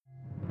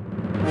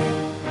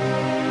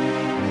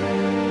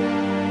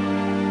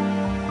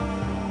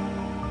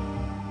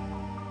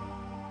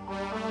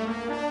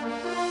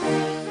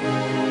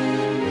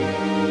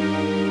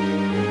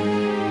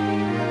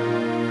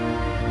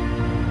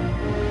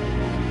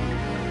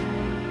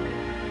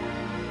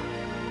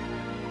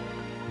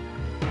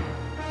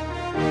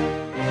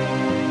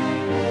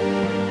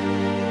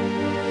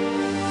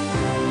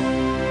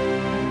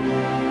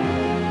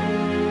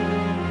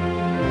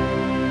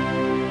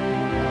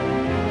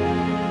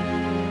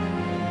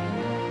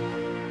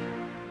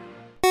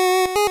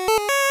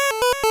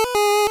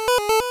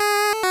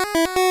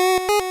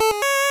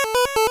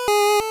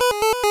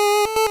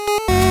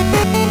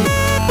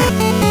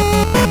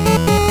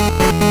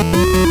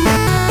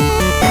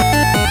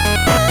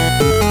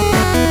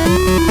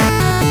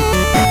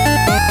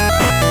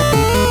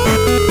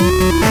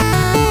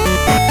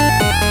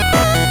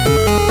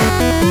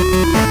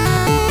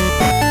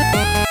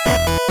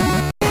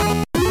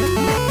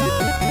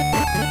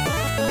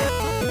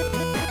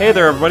Hey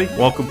there, everybody.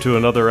 Welcome to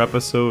another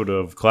episode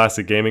of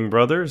Classic Gaming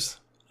Brothers.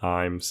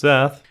 I'm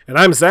Seth. And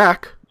I'm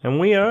Zach. And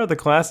we are the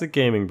Classic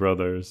Gaming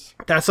Brothers.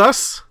 That's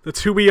us.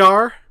 That's who we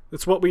are.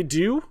 That's what we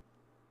do.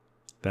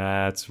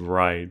 That's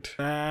right.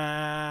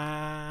 That's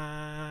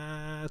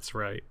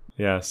right.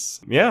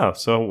 Yes. Yeah,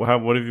 so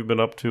what have you been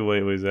up to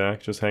lately,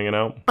 Zach? Just hanging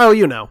out? Oh,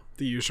 you know,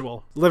 the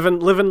usual. Living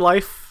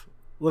life.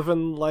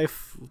 Talking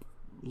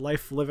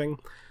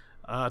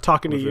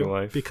to you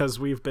life. because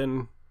we've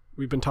been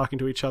talking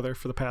to each other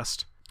for the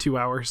past 2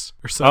 hours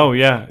or so. Oh,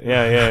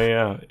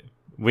 yeah.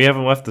 We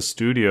haven't left the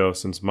studio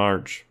since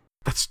March.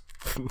 That's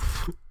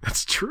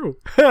true.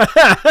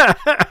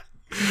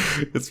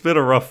 It's been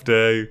a rough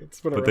day,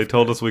 but they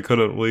told us we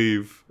couldn't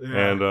leave.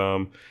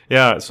 Yeah.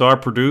 And so our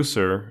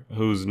producer,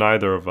 who's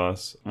neither of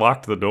us,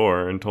 locked the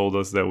door and told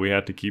us that we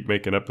had to keep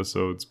making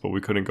episodes, but we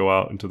couldn't go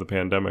out into the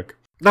pandemic.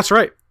 That's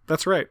right.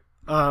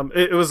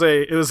 It was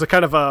a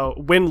kind of a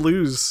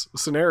win-lose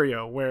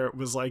scenario where it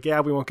was like, yeah,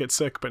 we won't get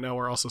sick, but now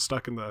we're also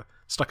stuck in the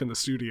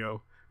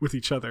studio with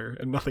each other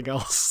and nothing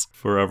else.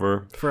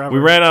 Forever. We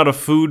ran out of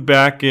food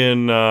back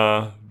in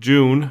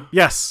June.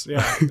 Yes,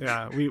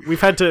 yeah. We've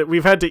had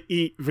to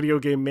eat video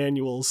game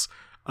manuals.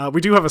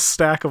 We do have a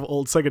stack of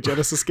old Sega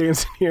Genesis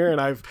games in here,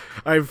 and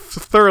I've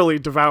thoroughly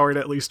devoured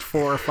at least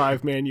 4 or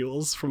 5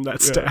 manuals from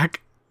that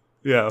stack.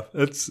 Yeah,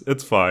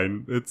 it's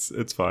fine.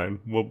 It's fine.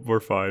 We're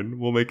fine.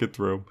 We'll make it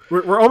through.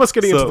 We're almost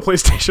getting into the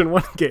PlayStation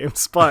 1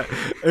 games, but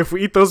if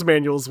we eat those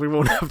manuals, we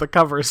won't have the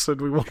covers,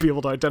 and we won't be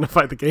able to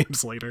identify the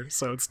games later,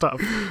 so it's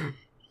tough.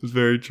 It's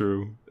very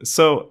true.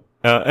 So,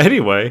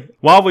 anyway,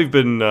 while we've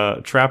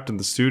been trapped in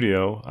the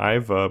studio,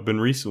 I've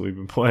recently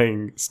been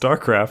playing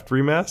StarCraft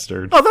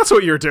Remastered. Oh, that's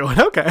what you're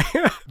doing. Okay.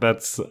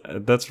 That's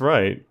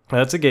right.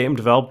 That's a game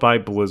developed by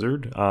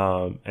Blizzard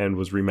and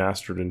was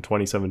remastered in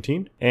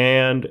 2017.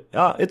 And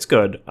it's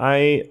good.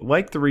 I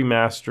like the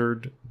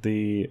remastered.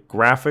 The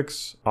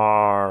graphics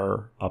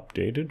are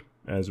updated,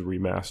 as a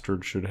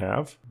remastered should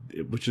have,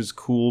 which is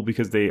cool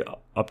because they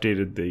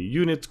updated the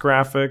units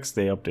graphics,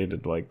 they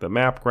updated like the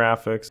map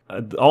graphics,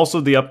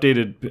 also the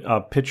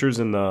updated pictures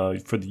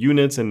for the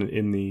units and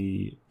in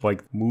the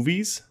like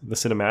movies, the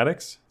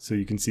cinematics, so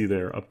you can see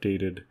their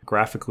updated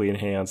graphically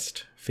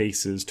enhanced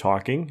faces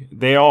talking.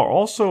 They are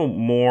also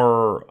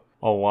more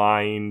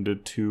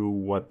aligned to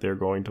what they're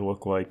going to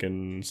look like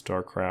in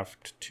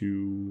StarCraft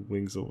 2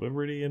 Wings of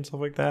Liberty and stuff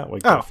like that,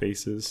 like their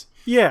faces.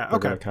 Yeah,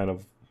 okay. They're kind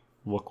of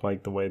look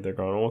like the way they're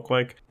going to look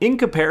like. In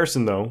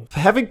comparison, though,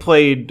 having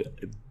played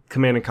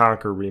Command &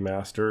 Conquer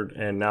Remastered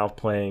and now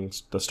playing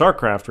the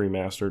StarCraft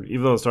Remastered,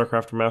 even though the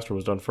StarCraft Remastered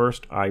was done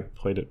first, I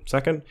played it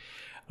second.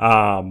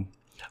 I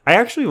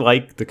actually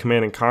like the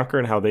Command & Conquer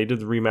and how they did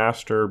the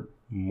remaster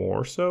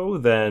more so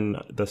than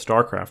the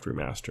StarCraft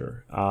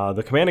Remaster.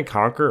 The Command &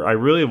 Conquer, I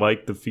really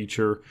like the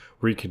feature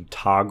where you can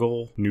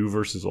toggle new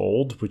versus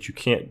old, which you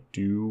can't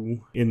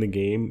do in the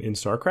game in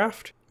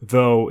StarCraft.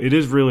 Though it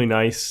is really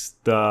nice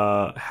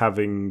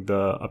having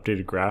the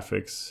updated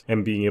graphics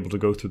and being able to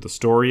go through the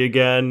story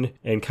again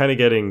and kind of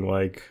getting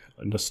like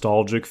a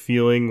nostalgic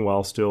feeling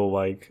while still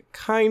like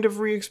kind of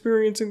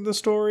re-experiencing the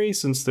story,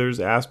 since there's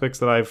aspects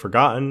that I've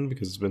forgotten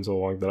because it's been so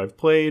long that I've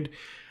played.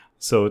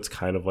 So it's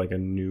kind of like a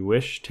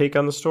newish take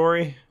on the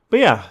story. But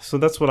yeah, so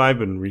that's what I've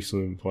been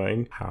recently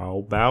playing.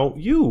 How about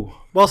you?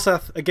 Well,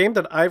 Seth, a game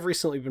that I've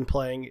recently been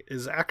playing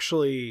is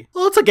actually...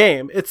 Well, it's a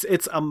game.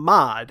 It's a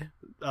mod,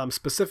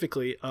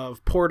 specifically,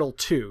 of Portal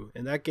 2.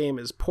 And that game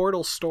is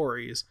Portal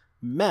Stories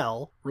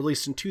Mel,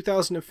 released in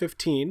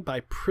 2015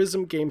 by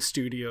Prism Game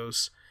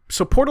Studios.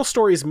 So Portal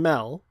Stories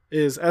Mel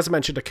is, as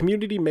mentioned, a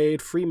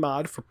community-made free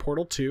mod for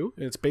Portal 2,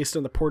 and it's based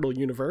in the Portal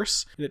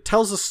universe. And it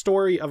tells the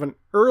story of an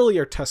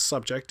earlier test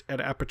subject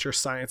at Aperture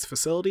Science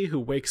Facility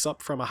who wakes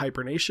up from a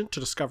hibernation to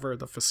discover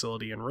the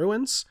facility in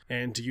ruins.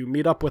 And you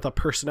meet up with a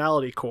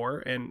personality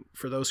core, and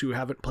for those who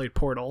haven't played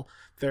Portal,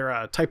 they're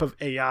a type of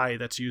AI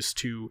that's used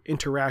to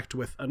interact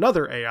with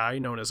another AI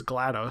known as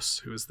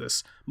GLaDOS, who is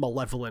this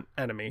malevolent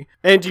enemy.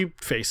 And you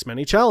face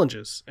many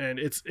challenges, and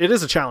it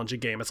is a challenging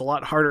game. It's a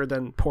lot harder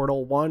than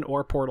Portal 1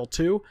 or Portal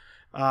 2.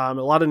 A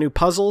lot of new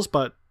puzzles,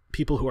 but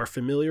people who are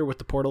familiar with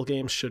the Portal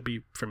games should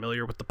be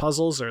familiar with the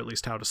puzzles, or at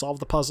least how to solve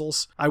the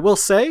puzzles. I will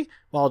say,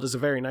 while it is a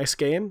very nice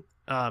game,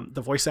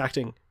 the voice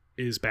acting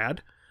is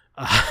bad.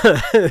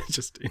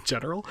 Just in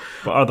general.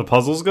 But are the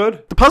puzzles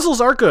good? The puzzles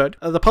are good.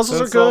 The puzzles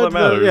That's are good. all that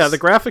matters. The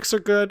graphics are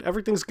good.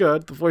 Everything's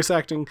good. The voice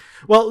acting...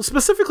 Well,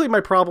 specifically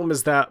my problem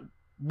is that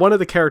one of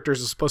the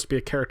characters is supposed to be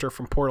a character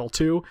from Portal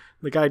 2.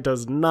 The guy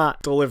does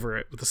not deliver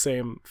it with the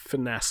same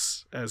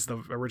finesse as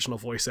the original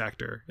voice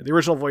actor. The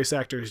original voice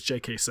actor is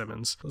J.K.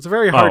 Simmons. It's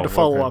very hard to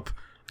follow up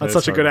on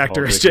such a good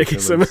actor as J.K.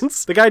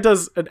 Simmons. The guy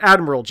does an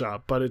admirable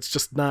job, but it's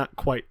just not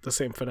quite the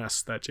same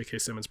finesse that J.K.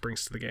 Simmons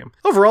brings to the game.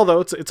 Overall, though,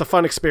 it's a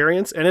fun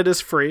experience, and it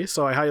is free,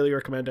 so I highly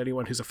recommend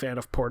anyone who's a fan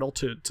of Portal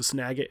to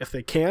snag it if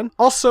they can.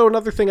 Also,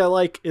 another thing I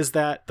like is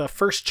that the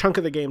first chunk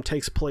of the game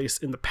takes place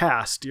in the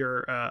past.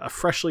 You're a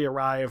freshly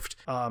arrived,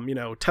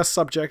 test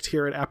subject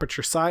here at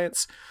Aperture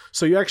Science,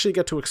 so you actually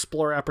get to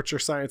explore Aperture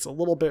Science a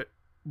little bit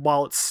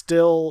while it's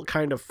still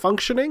kind of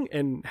functioning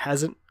and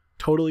hasn't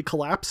totally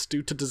collapse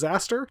due to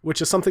disaster,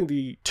 which is something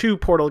the 2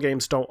 Portal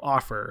games don't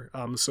offer.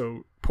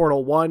 So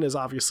Portal 1 is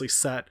obviously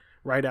set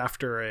right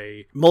after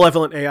a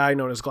malevolent AI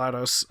known as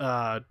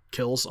GLaDOS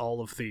kills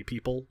all of the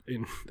people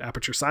in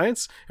Aperture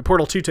Science. And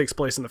Portal 2 takes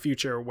place in the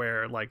future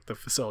where like the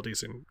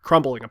facility's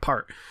crumbling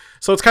apart.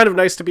 So it's kind of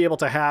nice to be able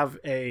to have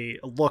a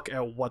look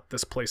at what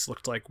this place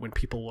looked like when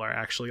people are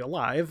actually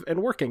alive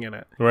and working in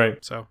it. Right.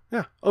 So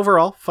yeah,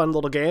 overall, fun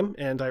little game,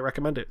 and I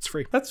recommend it. It's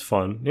free. That's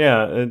fun.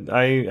 Yeah,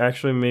 I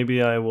actually,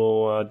 maybe I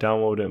will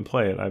download it and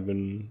play it. I've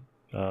been...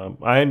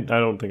 I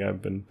don't think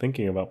I've been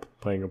thinking about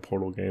playing a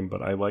Portal game,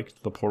 but I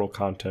liked the Portal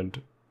content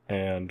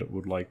and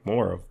would like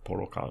more of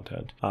Portal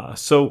content.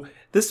 So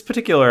this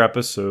particular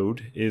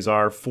episode is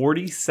our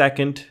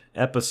 42nd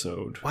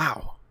episode.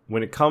 Wow.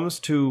 When it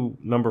comes to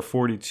number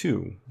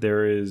 42,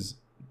 there is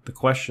the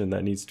question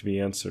that needs to be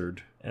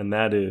answered, and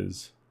that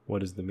is,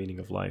 what is the meaning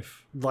of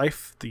life?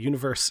 Life, the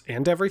universe,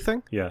 and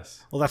everything?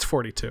 Yes. Well, that's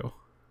 42.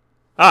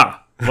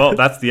 Ah, well,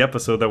 that's the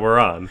episode that we're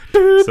on.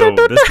 So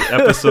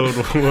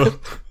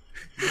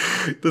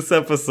this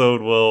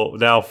episode will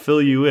now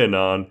fill you in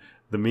on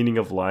the meaning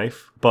of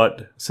life.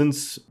 But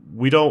since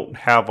we don't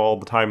have all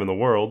the time in the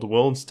world,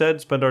 we'll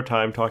instead spend our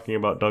time talking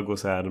about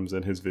Douglas Adams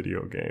and his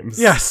video games.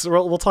 Yes,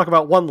 we'll talk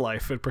about one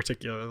life in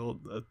particular,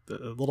 a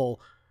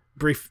little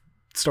brief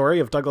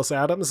story of Douglas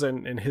Adams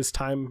and his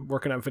time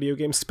working on video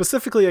games,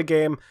 specifically a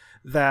game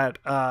that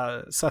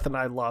Seth and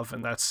I love,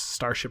 and that's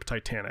Starship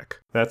Titanic.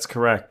 That's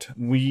correct.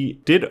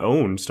 We did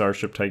own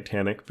Starship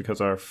Titanic because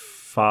our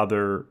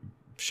father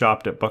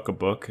shopped at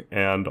Buck-a-Book,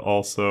 and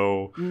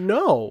also...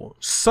 No.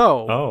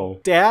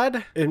 So,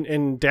 Dad,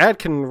 and Dad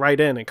can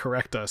write in and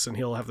correct us, and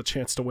he'll have the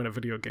chance to win a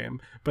video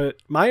game. But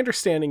my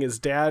understanding is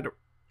Dad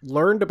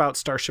learned about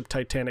Starship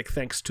Titanic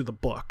thanks to the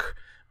book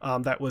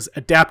that was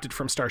adapted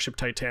from Starship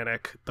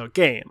Titanic, the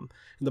game.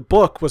 And the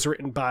book was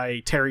written by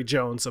Terry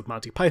Jones of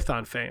Monty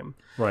Python fame.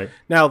 Right.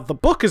 Now, the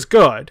book is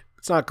good.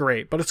 It's not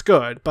great, but it's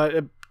good.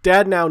 But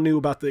Dad now knew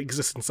about the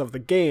existence of the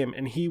game,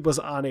 and he was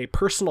on a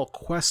personal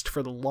quest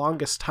for the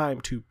longest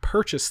time to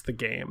purchase the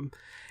game.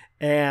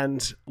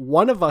 And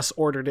one of us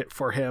ordered it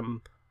for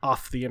him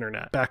off the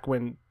internet back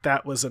when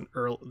that was an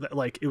early,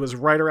 like it was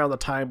right around the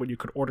time when you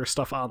could order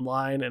stuff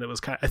online, and it was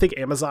I think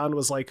Amazon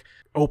was like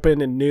open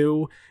and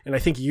new, and I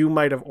think you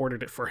might have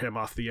ordered it for him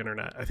off the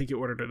internet. I think you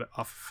ordered it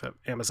off of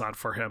Amazon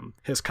for him,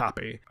 his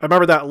copy. I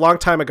remember that a long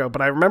time ago,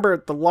 but I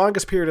remember the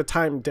longest period of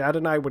time Dad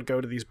and I would go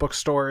to these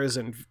bookstores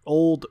and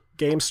old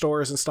game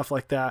stores and stuff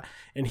like that,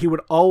 and he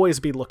would always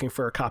be looking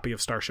for a copy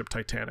of Starship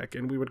Titanic,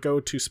 and we would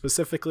go to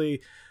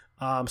specifically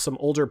some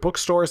older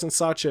bookstores and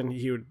such, and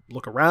he would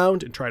look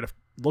around and try to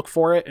look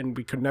for it, and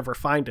we could never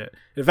find it.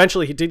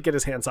 Eventually he did get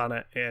his hands on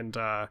it,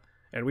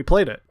 and we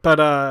played it,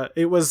 but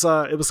it was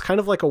kind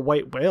of like a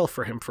white whale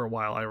for him for a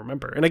while, I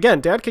remember. And again,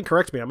 Dad can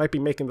correct me, I might be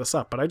making this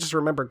up, but I just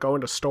remember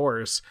going to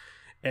stores,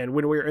 and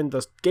when we were in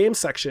the game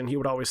section, he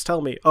would always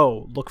tell me,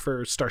 oh, look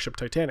for Starship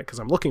Titanic because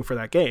I'm looking for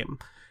that game.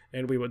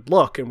 And we would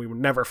look and we would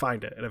never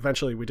find it, and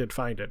eventually we did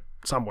find it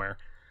somewhere,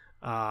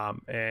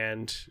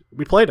 and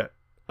we played it.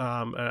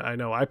 I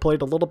know I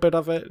played a little bit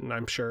of it, and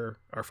I'm sure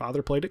our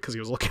father played it because he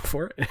was looking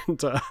for it.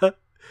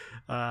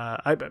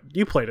 And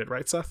you played it,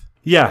 right, Seth?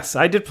 Yes,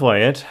 I did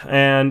play it,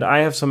 and I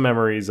have some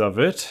memories of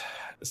it.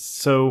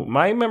 So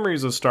my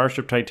memories of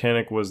Starship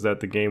Titanic was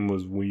that the game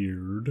was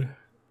weird,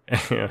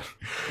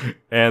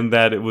 and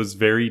that it was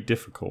very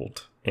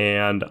difficult.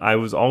 And I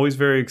was always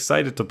very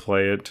excited to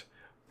play it,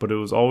 but it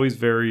was always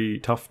very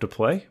tough to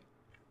play.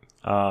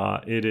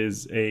 It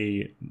is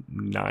a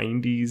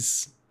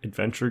 90s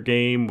adventure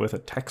game with a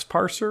text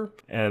parser,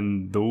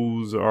 and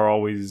those are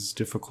always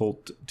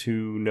difficult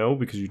to know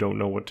because you don't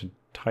know what to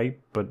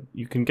type, but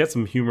you can get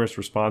some humorous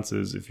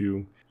responses if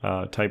you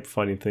type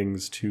funny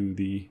things to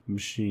the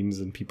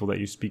machines and people that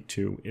you speak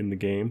to in the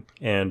game.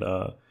 And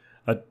a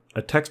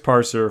text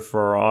parser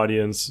for our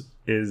audience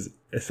is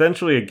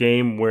essentially a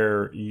game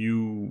where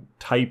you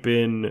type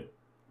in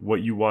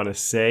what you want to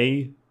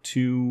say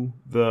to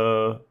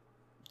the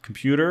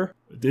computer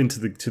to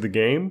the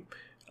game.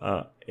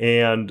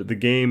 And the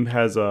game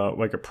has a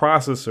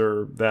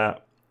processor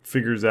that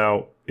figures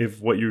out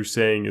if what you're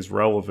saying is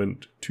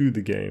relevant to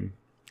the game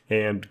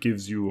and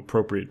gives you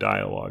appropriate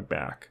dialogue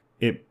back.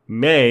 It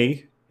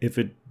may, if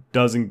it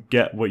doesn't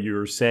get what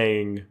you're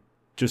saying,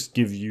 just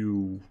give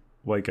you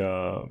like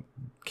a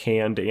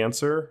canned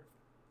answer,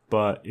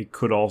 but it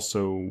could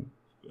also,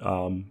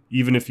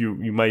 even if you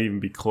might even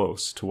be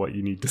close to what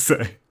you need to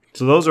say.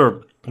 So those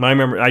are my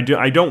memory.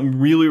 I don't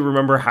really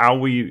remember how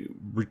we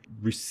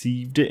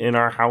received it in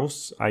our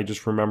house. I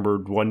just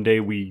remembered one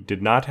day we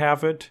did not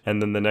have it,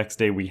 and then the next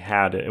day we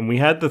had it. And we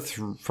had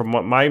from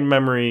what my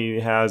memory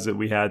has it,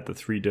 we had the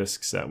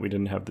 3-disc set. We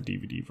didn't have the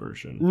DVD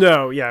version.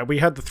 No, yeah, we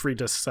had the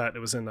 3-disc set. It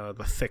was in the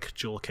thick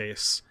jewel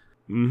case.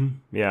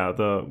 Yeah,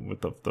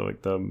 with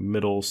the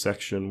middle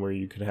section where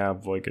you could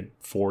have like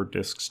 4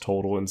 discs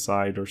total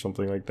inside or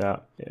something like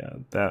that. Yeah,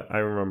 that I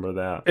remember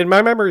that. And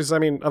my memories, I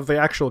mean, of the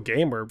actual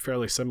game were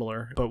fairly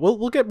similar, but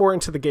we'll get more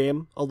into the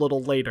game a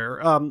little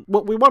later.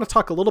 What we want to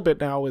talk a little bit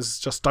now is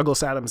just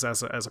Douglas Adams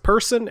as a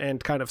person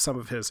and kind of some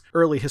of his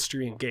early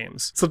history in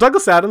games. So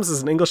Douglas Adams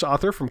is an English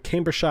author from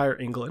Cambridgeshire,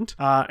 England,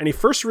 and he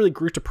first really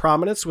grew to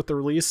prominence with the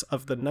release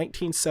of the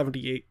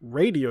 1978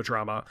 radio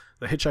drama,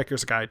 The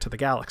Hitchhiker's Guide to the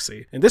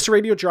Galaxy. And this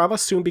radio drama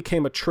soon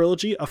became a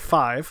trilogy of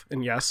 5,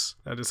 and yes,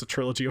 that is a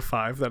trilogy of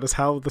 5. That is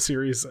how the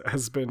series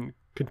has been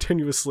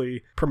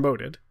continuously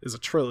promoted, is a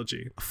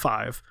trilogy of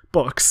 5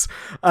 books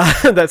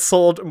that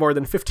sold more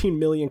than 15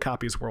 million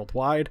copies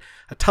worldwide,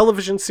 a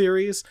television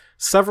series,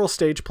 several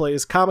stage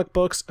plays, comic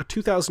books, a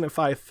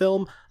 2005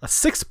 film, a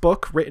 6th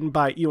book written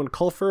by Ewan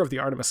Colfer of the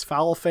Artemis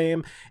Fowl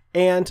fame,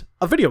 and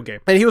a video game.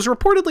 And he was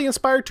reportedly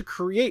inspired to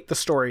create the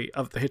story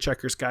of The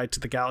Hitchhiker's Guide to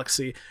the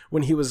Galaxy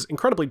when he was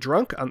incredibly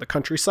drunk on the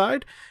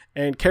countryside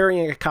and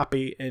carrying a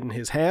copy in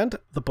his hand,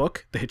 the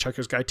book The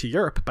Hitchhiker's Guide to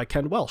Europe by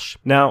Ken Welsh.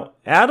 Now,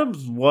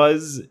 Adams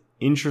was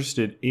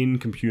interested in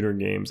computer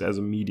games as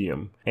a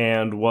medium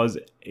and was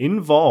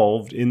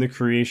involved in the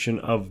creation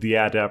of the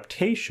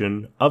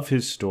adaptation of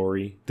his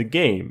story, the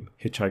game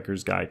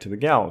Hitchhiker's Guide to the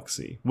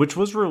Galaxy, which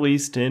was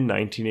released in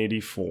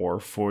 1984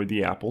 for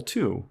the Apple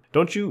II.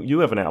 Don't you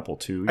have an Apple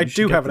II? I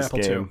do have an Apple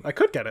II. I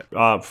could get it.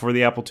 For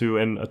the Apple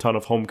II and a ton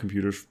of home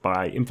computers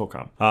by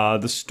Infocom.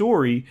 The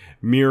story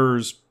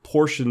mirrors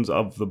portions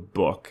of the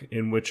book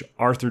in which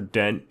Arthur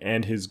Dent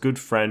and his good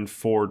friend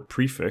Ford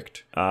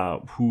Prefect,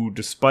 who,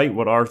 despite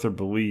what Arthur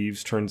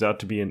believes, turns out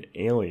to be an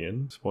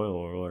alien,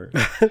 spoiler alert,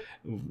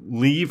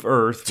 leave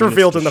Earth. It's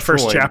revealed in the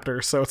first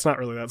chapter, so it's not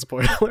really that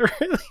spoiler.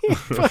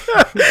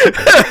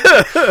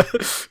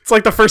 It's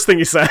like the first thing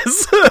he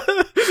says.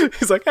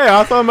 He's like, hey,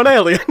 Arthur, I'm an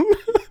alien.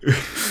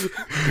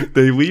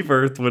 They leave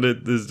Earth when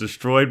it is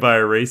destroyed by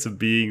a race of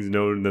beings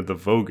known as the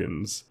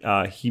Vogons.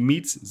 He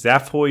meets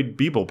Zaphoid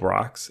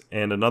Beeblebrox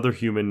and another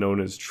human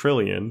known as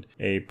Trillian,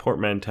 a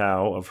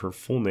portmanteau of her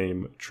full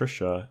name,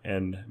 Tricia,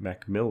 and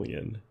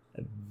Macmillian.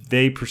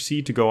 They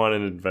proceed to go on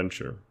an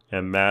adventure,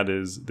 and that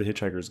is The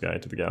Hitchhiker's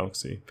Guide to the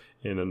Galaxy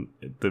in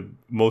the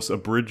most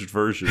abridged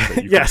version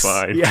that you can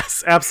find.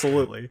 Yes,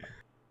 absolutely.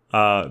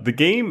 The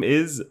game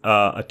is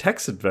a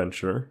text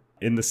adventure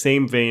in the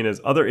same vein as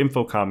other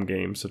Infocom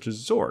games such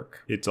as Zork.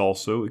 It's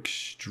also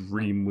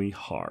extremely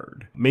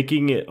hard,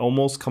 making it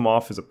almost come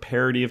off as a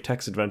parody of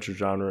text adventure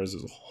genres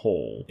as a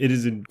whole. It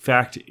is in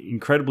fact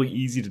incredibly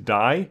easy to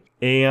die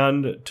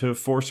and to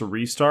force a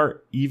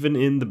restart even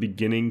in the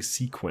beginning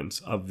sequence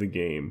of the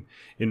game.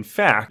 In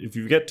fact, if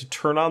you get to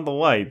turn on the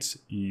lights,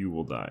 you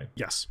will die.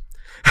 Yes.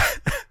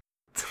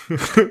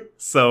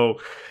 So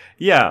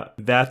yeah,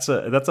 that's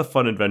a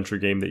fun adventure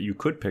game that you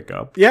could pick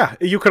up. Yeah,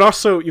 you could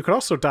also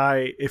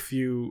die if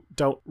you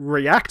don't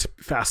react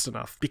fast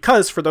enough.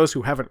 Because for those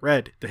who haven't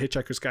read The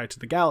Hitchhiker's Guide to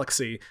the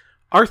Galaxy,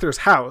 Arthur's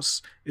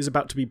house is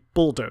about to be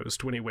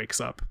bulldozed when he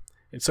wakes up.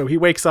 And so he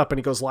wakes up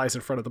and he lies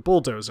in front of the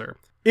bulldozer.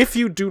 If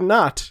you do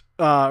not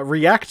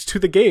react to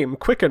the game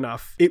quick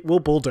enough, it will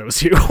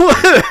bulldoze you.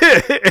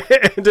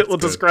 And it will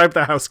describe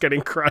the house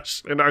getting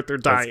crushed and Arthur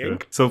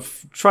dying. So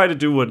try to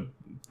do what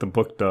the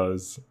book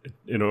does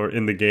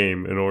in the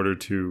game in order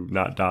to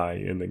not die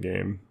in the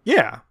game.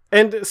 Yeah.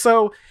 And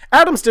so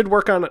Adams did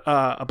work on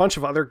a bunch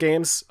of other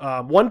games.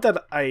 One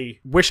that I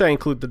wish I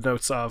include the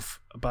notes of,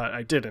 but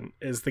I didn't,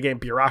 is the game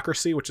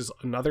Bureaucracy, which is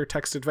another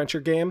text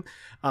adventure game.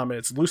 And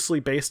it's loosely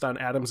based on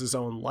Adams's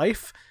own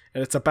life.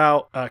 And it's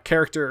about a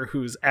character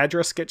whose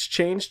address gets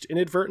changed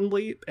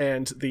inadvertently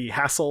and the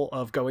hassle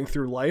of going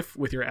through life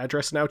with your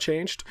address now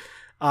changed.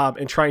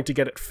 And trying to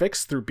get it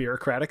fixed through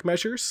bureaucratic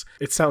measures.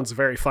 It sounds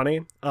very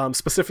funny.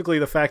 Specifically,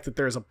 the fact that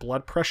there's a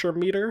blood pressure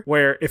meter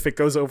where if it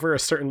goes over a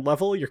certain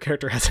level, your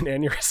character has an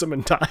aneurysm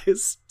and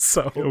dies.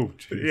 So,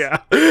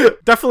 yeah,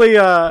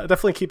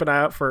 definitely keep an eye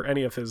out for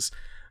any of his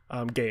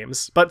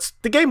games. But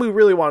the game we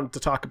really wanted to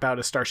talk about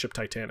is Starship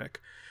Titanic,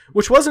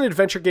 which was an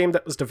adventure game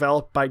that was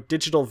developed by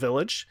Digital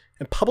Village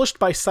and published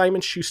by Simon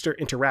Schuster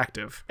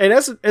Interactive. And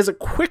as a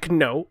quick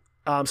note,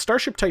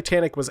 Starship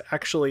Titanic was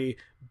actually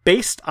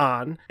based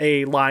on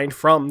a line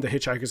from The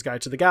Hitchhiker's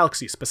Guide to the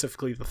Galaxy,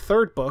 specifically the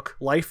 3rd book,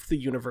 Life, the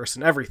Universe,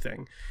 and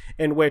Everything,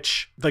 in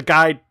which the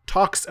guide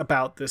talks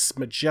about this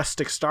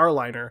majestic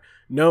starliner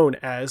known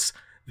as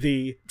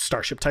the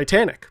Starship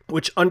Titanic,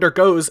 which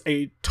undergoes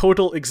a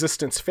total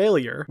existence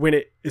failure when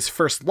it is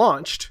first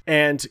launched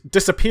and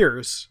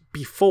disappears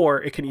before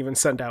it can even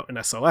send out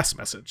an SOS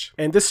message.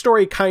 And this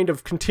story kind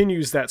of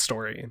continues that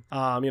story.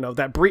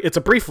 It's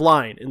a brief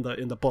line in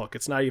the book.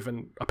 It's not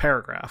even a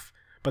paragraph.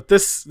 But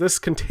this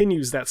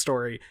continues that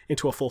story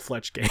into a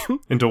full-fledged game.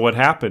 Into what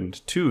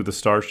happened to the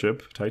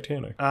Starship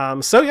Titanic.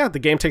 So yeah, the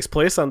game takes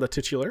place on the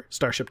titular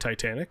Starship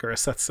Titanic, or as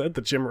Seth said,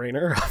 the Jim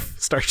Raynor of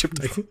Starship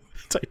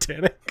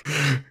Titanic.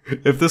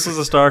 If this was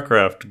a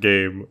StarCraft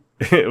game,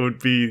 it would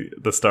be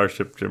the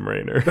Starship Jim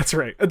Raynor. That's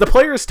right. The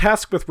player is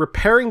tasked with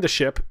repairing the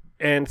ship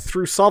And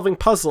through solving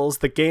puzzles,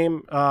 the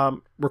game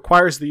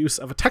requires the use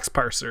of a text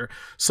parser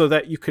so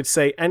that you could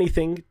say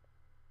anything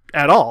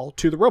at all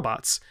to the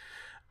robots.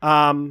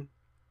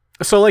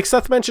 So like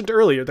Seth mentioned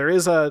earlier, there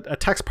is a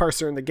text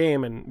parser in the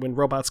game, and when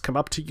robots come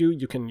up to you,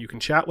 you can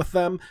chat with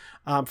them.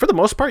 For the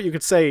most part, you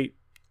could say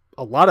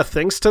a lot of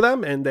things to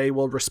them and they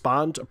will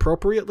respond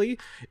appropriately.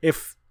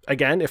 If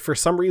for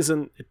some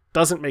reason it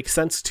doesn't make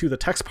sense to the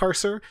text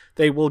parser,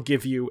 the game will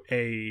give you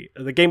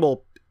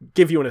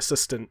an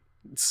assistant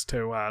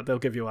they'll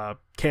give you a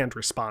canned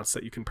response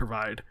that you can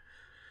provide.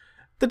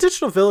 The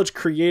Digital Village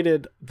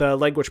created the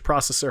language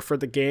processor for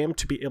the game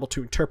to be able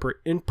to interpret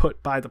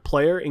input by the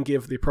player and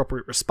give the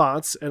appropriate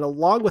response. And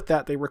along with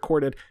that, they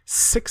recorded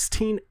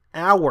 16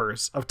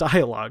 hours of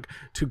dialogue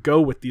to go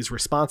with these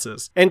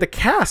responses. And the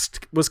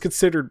cast was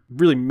considered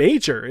really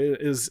major.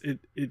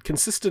 It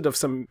consisted of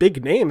some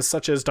big names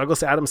such as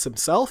Douglas Adams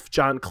himself,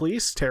 John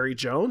Cleese, Terry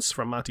Jones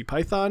from Monty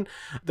Python.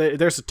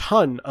 There's a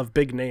ton of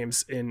big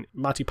names in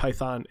Monty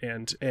Python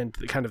and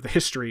kind of the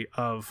history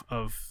of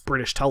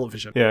British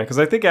television. Yeah, because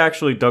I think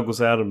actually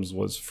Douglas Adams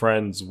was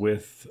friends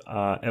with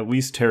at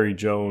least Terry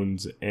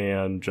Jones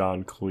and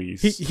John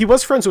Cleese. He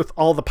was friends with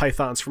all the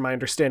Pythons, from my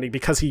understanding,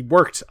 because he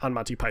worked on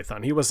Monty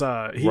Python. He was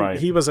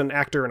he was an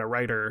actor and a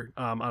writer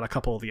on a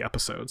couple of the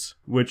episodes.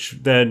 Which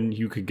then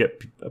you could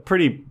get a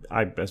pretty,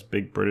 I guess,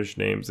 big British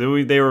names. They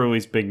were at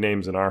least big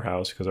names in our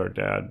house because our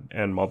dad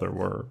and mother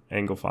were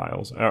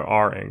Anglophiles,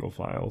 are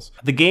Anglophiles.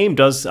 The game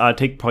does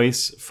take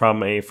place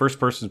from a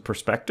first-person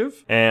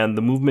perspective, and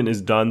the movement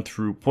is done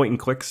through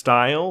point-and-click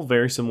style,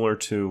 very similar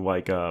to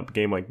like a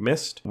game like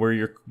Myst, where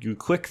you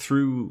click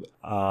through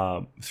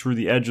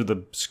the edge of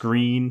the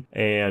screen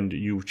and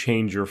you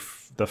change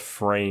the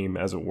frame,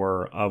 as it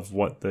were, of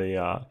what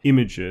the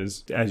image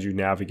is as you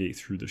navigate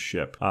through the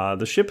ship.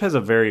 The ship has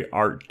a very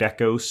Art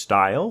Deco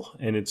style,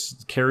 and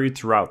it's carried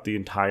throughout the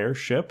entire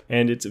ship,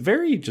 and it's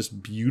very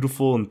just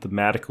beautiful and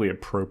thematically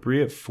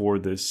appropriate for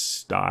this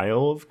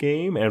style of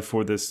game and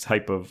for this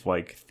type of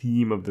like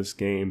theme of this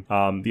game.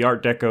 The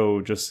Art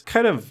Deco just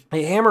kind of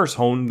hammers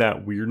home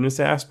that weirdness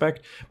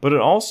aspect, but it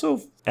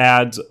also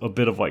adds a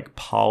bit of like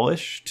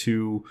polish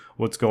to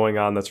what's going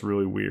on that's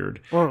really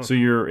weird. So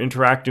you're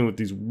interacting with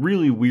these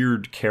really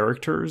weird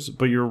characters,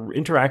 but you're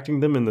interacting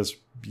them in this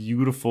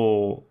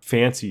beautiful,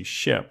 fancy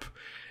ship.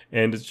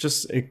 And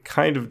it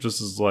kind of just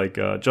is like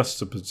a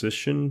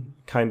juxtaposition,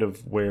 kind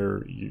of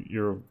where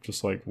you're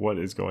just like, what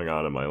is going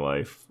on in my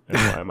life? And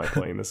why am I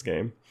playing this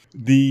game?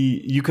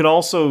 You can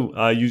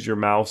also use your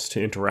mouse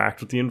to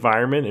interact with the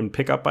environment and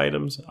pick up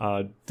items.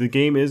 The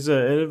game is an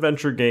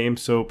adventure game,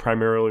 so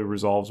primarily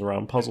revolves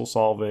around puzzle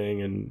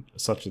solving and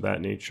such of that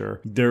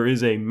nature. There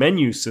is a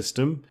menu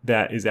system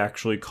that is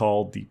actually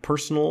called the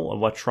Personal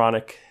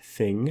Electronic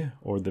Thing,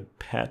 or the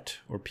PET,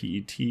 or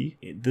PET.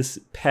 This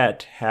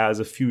PET has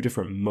a few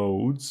different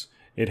modes.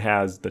 It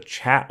has the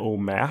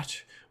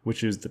Chat-O-Mat,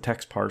 which is the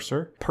text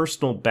parser,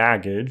 personal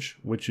baggage,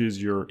 which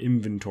is your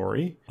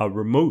inventory, a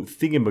remote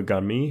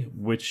thingamagummy,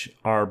 which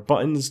are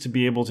buttons to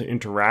be able to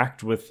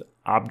interact with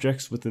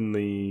objects within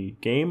the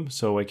game.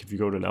 So like if you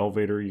go to an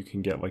elevator, you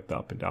can get like the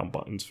up and down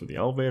buttons for the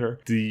elevator.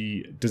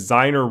 The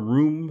designer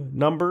room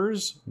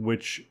numbers,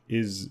 which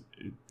is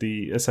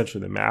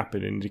essentially the map.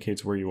 It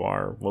indicates where you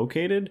are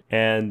located.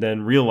 And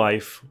then real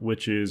life,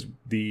 which is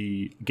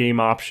the game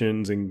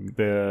options and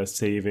the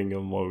saving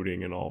and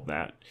loading and all of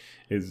that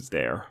is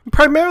there.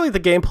 Primarily, the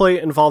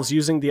gameplay involves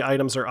using the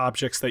items or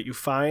objects that you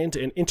find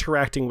and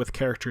interacting with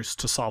characters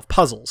to solve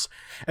puzzles,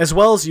 as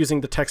well as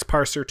using the text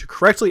parser to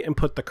correctly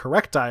input the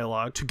correct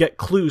dialogue to get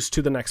clues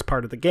to the next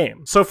part of the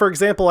game. So, for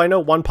example, I know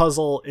one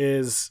puzzle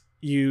is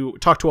you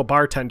talk to a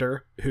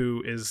bartender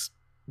who is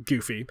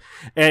goofy,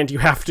 and you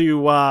have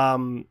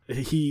to,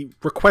 he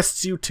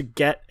requests you to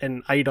get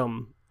an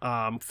item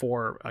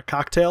for a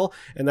cocktail,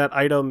 and that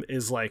item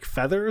is like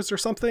feathers or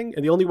something,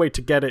 and the only way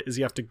to get it is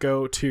you have to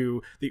go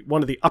to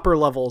one of the upper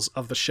levels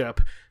of the ship,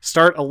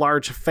 start a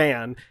large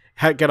fan,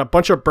 get a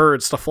bunch of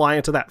birds to fly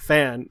into that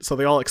fan so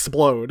they all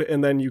explode,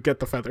 and then you get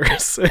the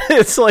feathers.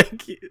 It's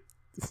like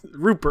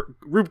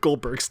Rube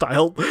Goldberg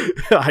style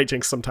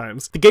hijinks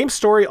sometimes. The game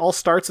story all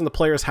starts in the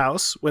player's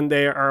house when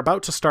they are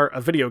about to start a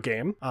video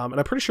game, and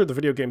I'm pretty sure the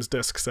video game's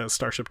disc says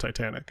Starship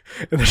Titanic.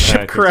 And the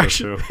ship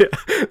crashes. So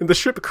and the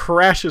ship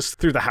crashes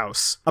through the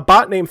house. A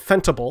bot named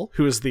Fentable,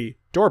 who is the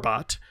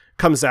doorbot,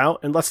 comes out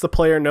and lets the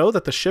player know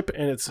that the ship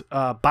and its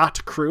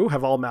bot crew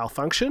have all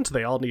malfunctioned.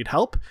 They all need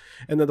help.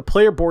 And then the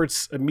player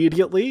boards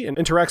immediately and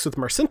interacts with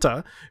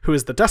Marcinta, who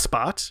is the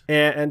despot,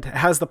 and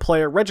has the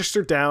player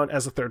registered down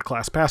as a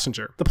third-class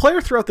passenger. The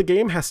player throughout the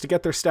game has to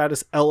get their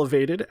status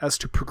elevated as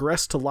to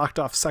progress to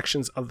locked-off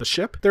sections of the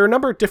ship. There are a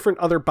number of different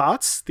other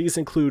bots. These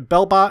include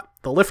Bellbot,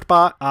 the Lift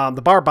Bot,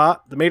 the Bar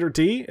Bot, the Mater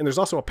D, and there's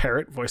also a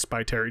parrot voiced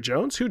by Terry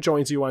Jones who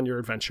joins you on your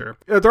adventure.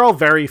 They're all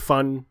very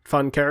fun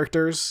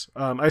characters.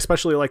 I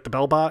especially like the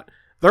Bellbot.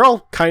 They're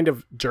all kind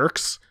of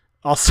jerks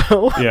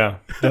also. Yeah,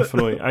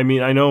 definitely. I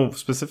mean, I know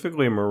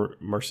specifically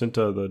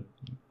Marcinta,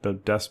 the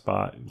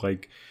despot,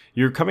 like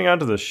you're coming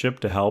onto the ship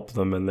to help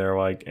them, and they're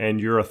like, and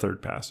you're a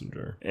third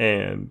passenger,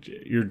 and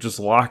you're just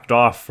locked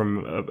off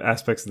from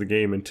aspects of the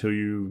game until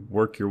you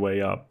work your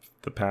way up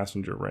the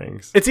passenger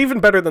ranks. It's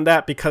even better than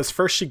that, because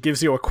first she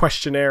gives you a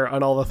questionnaire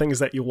on all the things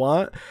that you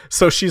want.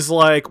 So she's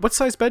like, what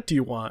size bed do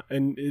you want?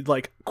 And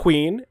like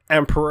queen,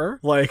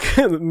 emperor, like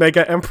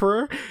mega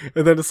emperor.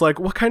 And then it's like,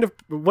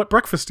 what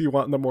breakfast do you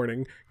want in the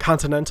morning?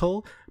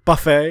 Continental,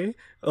 buffet,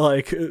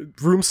 like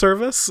room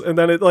service. And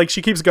then it like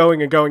she keeps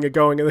going and going and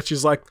going, and then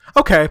she's like,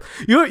 okay,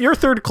 you're a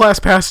third class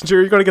passenger,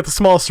 you're going to get the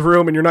smallest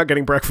room and you're not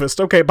getting breakfast.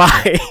 Okay,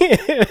 bye.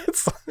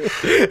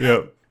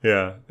 Yep.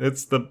 Yeah,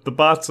 it's the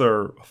bots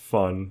are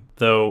fun,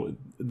 though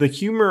the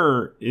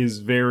humor is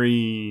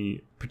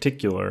very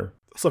particular.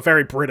 It's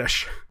very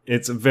British.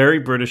 It's a very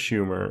British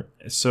humor.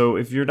 So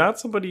if you're not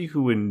somebody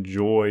who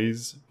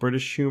enjoys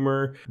British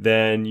humor,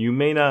 then you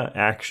may not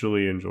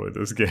actually enjoy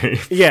this game.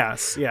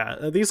 Yes,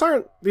 yeah. These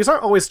aren't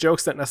always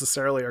jokes that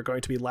necessarily are going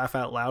to be laugh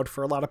out loud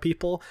for a lot of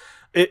people.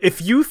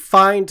 If you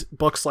find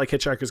books like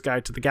Hitchhiker's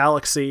Guide to the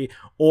Galaxy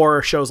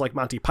or shows like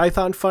Monty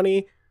Python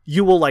funny,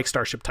 you will like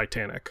Starship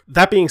Titanic.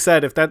 That being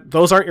said, if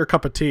those aren't your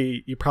cup of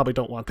tea, you probably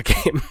don't want the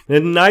game.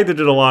 And neither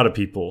did a lot of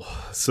people.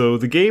 So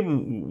the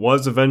game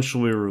was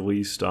eventually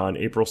released on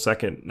April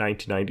 2nd,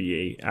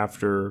 1998,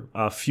 after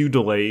a few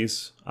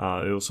delays.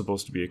 It was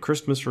supposed to be a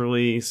Christmas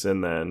release,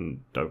 and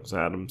then Douglas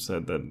Adams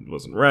said that it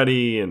wasn't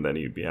ready, and then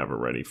he'd have it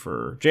ready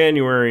for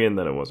January, and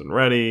then it wasn't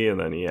ready, and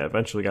then he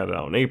eventually got it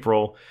out in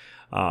April.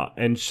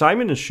 And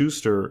Simon &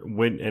 Schuster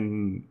went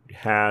and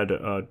had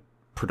a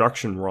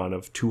production run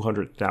of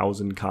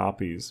 200,000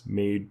 copies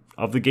made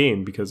of the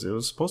game, because it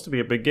was supposed to be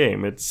a big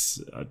game.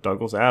 It's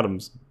Douglas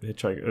Adams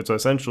Hitchhiker. It's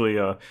essentially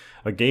a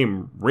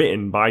game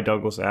written by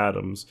Douglas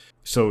Adams,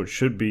 so it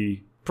should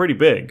be pretty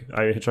big.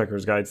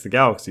 Hitchhiker's Guide to the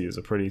Galaxy is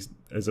a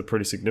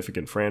pretty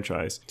significant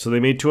franchise. So they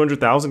made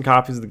 200,000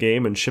 copies of the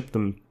game and shipped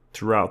them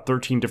throughout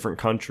 13 different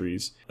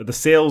countries. The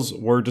sales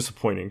were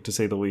disappointing, to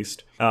say the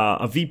least.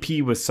 A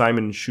VP with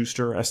Simon &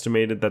 Schuster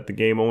estimated that the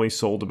game only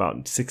sold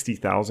about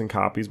 60,000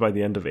 copies by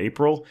the end of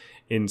April,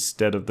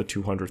 instead of the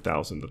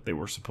 200,000 that they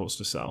were supposed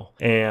to sell.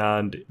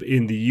 And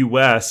in the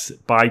US,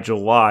 by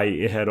July,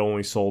 it had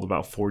only sold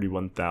about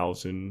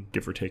 41,000,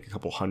 give or take a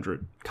couple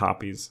hundred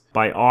copies.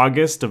 By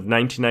August of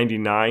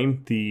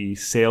 1999, the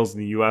sales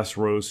in the US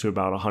rose to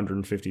about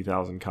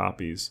 150,000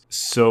 copies.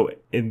 So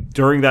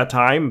during that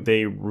time,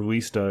 they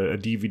released a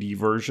DVD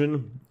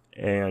version,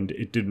 and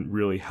it didn't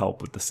really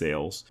help with the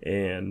sales.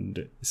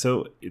 And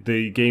so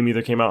the game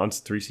either came out on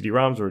 3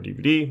 CD-ROMs or a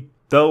DVD.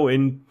 Though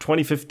in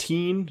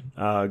 2015,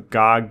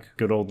 GOG,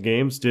 Good Old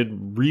Games,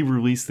 did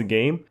re-release the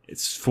game.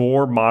 It's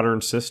for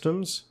modern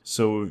systems,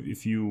 so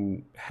if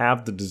you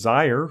have the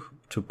desire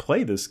to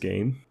play this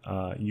game,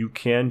 you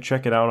can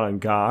check it out on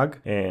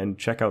GOG and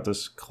check out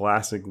this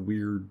classic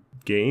weird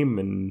game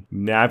and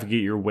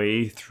navigate your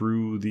way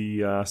through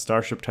the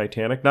Starship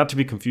Titanic, not to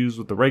be confused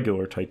with the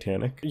regular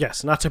Titanic.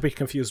 Yes, not to be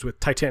confused with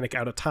Titanic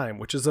Out of Time,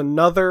 which is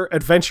another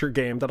adventure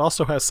game that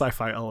also has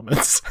sci-fi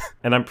elements.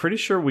 And I'm pretty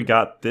sure we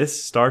got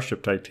this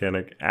Starship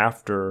Titanic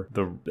after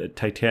the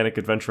Titanic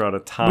Adventure Out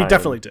of Time. We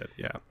definitely did,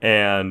 yeah.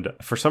 And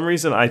for some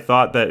reason, I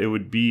thought that it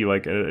would be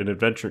like an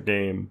adventure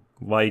game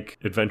like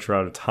Adventure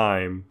Out of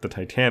Time, the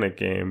Titanic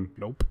game.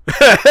 Nope.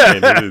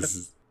 And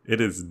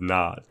it is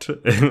not.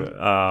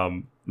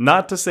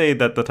 Not to say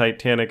that the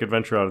Titanic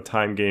Adventure Out of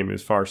Time game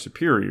is far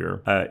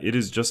superior. It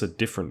is just a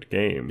different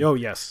game. Oh,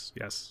 yes,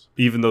 yes.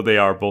 Even though they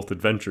are both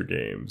adventure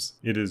games,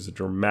 it is a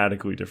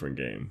dramatically different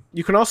game.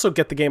 You can also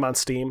get the game on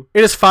Steam.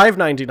 It is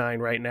 $5.99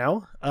 right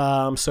now,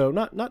 so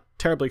not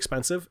terribly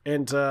expensive.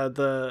 And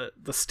the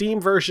Steam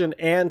version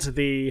and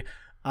the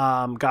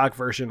GOG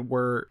version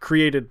were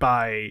created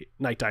by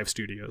Night Dive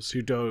Studios,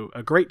 who do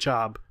a great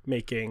job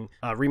making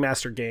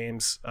remastered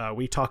games.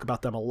 We talk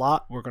about them a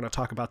lot. We're going to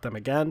talk about them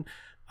again.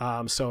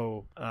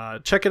 So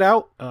check it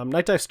out.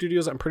 Night Dive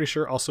Studios, I'm pretty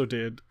sure, also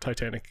did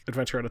Titanic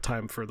Adventure Out of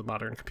Time for the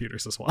modern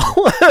computers as well,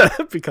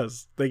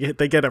 because they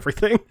get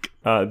everything.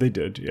 They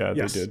did, yeah,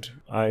 yes. They did.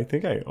 I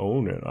think I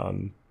own it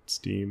on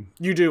Steam.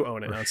 You do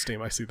own it on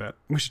Steam. I see that.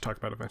 We should talk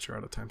about Adventure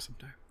Out of Time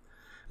someday.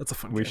 That's a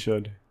fun game. We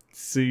should.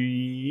 So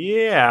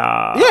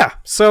yeah. Yeah.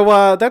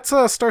 So that's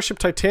Starship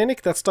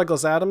Titanic. That's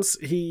Douglas Adams.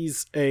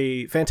 He's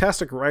a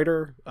fantastic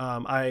writer.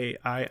 I'm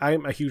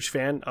a huge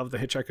fan of the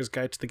Hitchhiker's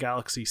Guide to the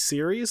Galaxy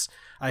series.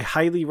 I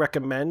highly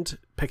recommend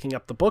picking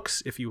up the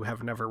books if you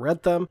have never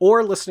read them,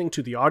 or listening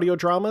to the audio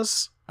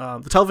dramas.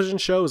 The television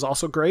show is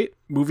also great.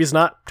 Movie's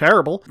not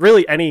terrible.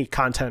 Really, any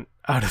content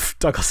out of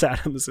Douglas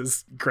Adams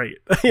is great.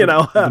 You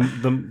know,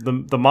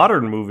 the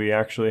modern movie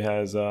actually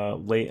has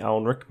late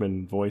Alan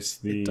Rickman voice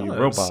the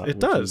robot. It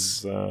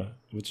does.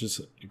 which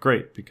is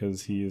great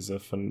because he is a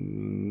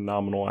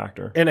phenomenal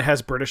actor. And it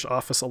has British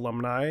Office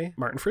alumni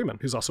Martin Freeman,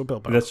 who's also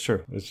Bilbo. That's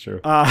true. It's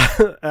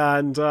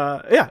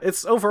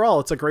overall,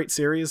 it's a great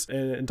series,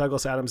 and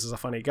Douglas Adams is a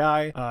funny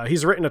guy.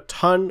 He's written a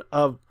ton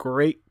of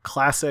great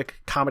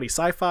classic comedy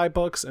sci-fi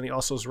books, and he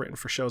also has written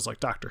for shows like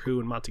Doctor Who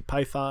and Monty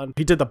Python.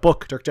 He did the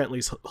book Dirk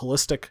Gently's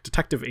Holistic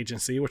Detective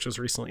Agency, which was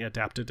recently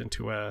adapted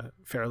into a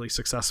fairly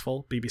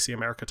successful BBC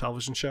America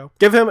television show.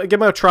 Give him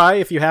a try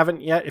if you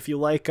haven't yet. If you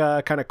like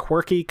kind of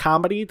quirky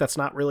comedy that's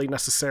not really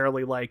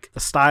necessarily like the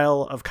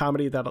style of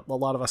comedy that a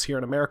lot of us here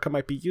in America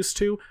might be used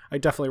to, I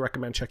definitely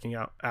recommend checking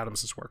out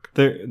Adams's work.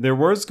 There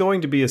was going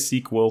to be a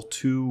sequel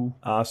to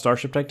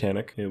Starship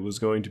Titanic. It was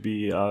going to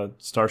be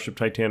Starship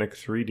Titanic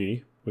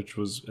 3D, which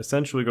was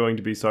essentially going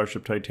to be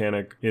Starship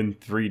Titanic in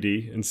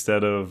 3D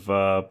instead of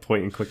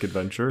point-and-click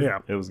adventure. Yeah.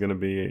 It was going to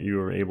be you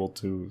were able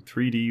to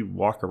 3D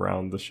walk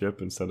around the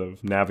ship instead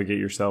of navigate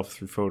yourself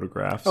through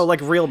photographs. Oh,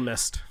 like Real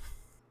Mist.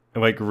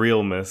 Like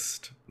Real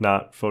Mist,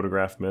 not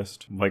Photograph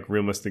Mist. Like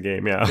Real Mist the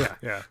game, yeah.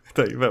 Yeah. I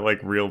thought you meant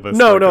like Real Mist.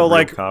 No,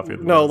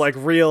 like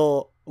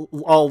real,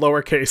 all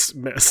lowercase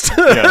Mist.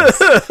 Yes.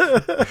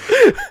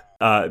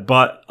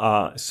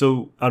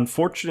 So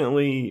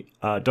unfortunately,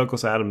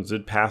 Douglas Adams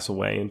did pass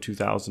away in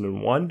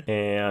 2001,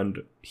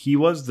 and he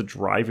was the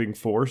driving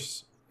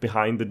force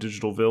behind the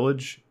Digital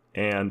Village.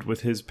 And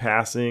with his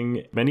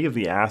passing, many of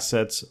the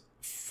assets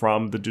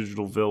from the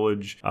Digital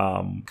Village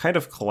kind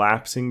of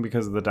collapsing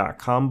because of the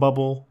 .com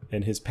bubble,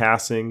 and his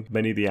passing,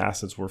 many of the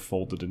assets were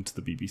folded into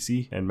the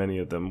BBC, and many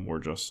of them were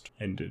just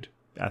ended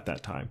at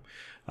that time.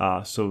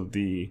 So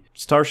the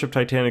Starship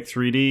Titanic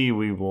 3D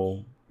we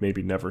will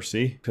maybe never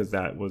see, because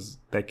that was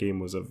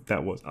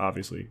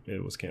obviously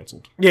it was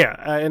canceled. Yeah,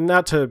 and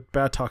not to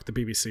bad talk the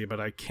BBC,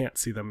 but I can't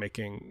see them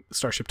making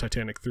Starship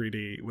Titanic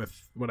 3D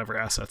with whatever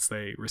assets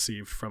they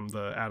received from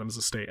the Adams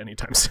estate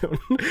anytime soon.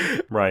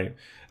 Right.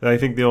 And I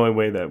think the only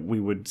way that we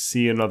would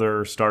see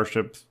another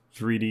Starship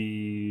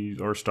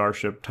 3D or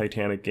Starship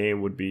Titanic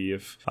game would be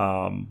if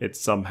it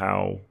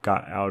somehow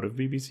got out of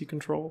BBC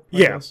control. I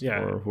guess,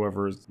 or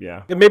whoever's.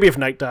 And maybe if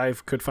Night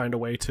Dive could find a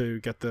way to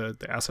get the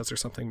assets or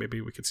something,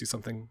 maybe we could see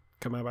something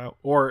come about.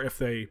 Or if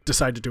they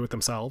decide to do it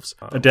themselves.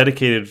 A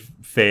dedicated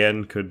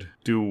fan could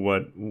do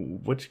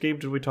which game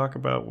did we talk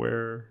about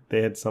where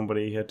they had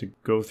somebody had to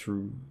go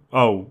through?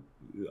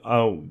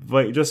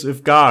 Like just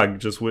if GOG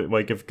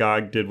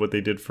did what they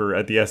did for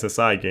at the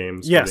SSI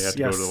games, where they had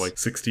to go to like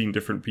 16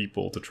 different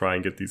people to try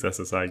and get these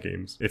SSI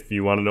games. If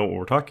you want to know what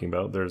we're talking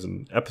about, there's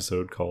an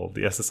episode called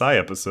the SSI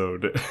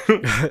episode,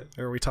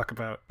 where we talk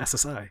about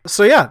SSI.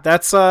 So yeah,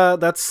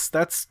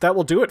 that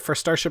will do it for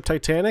Starship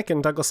Titanic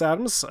and Douglas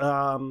Adams.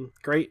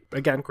 Great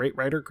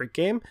writer, great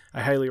game.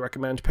 I highly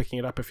recommend picking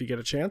it up if you get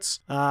a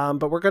chance.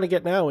 But we're going to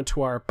get now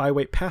into our Buy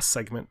Wait Pass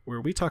segment, where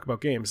we talk about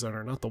games that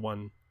are not the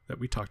one that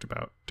we talked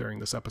about during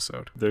this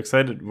episode. They're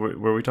excited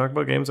where we talk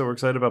about games that we're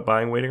excited about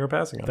buying, waiting, or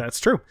passing on.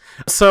 That's true.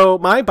 So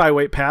my Buy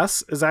Wait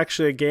Pass is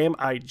actually a game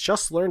I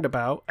just learned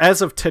about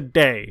as of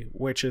today,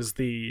 which is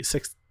the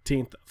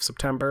 16th of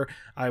September.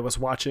 I was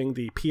watching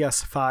the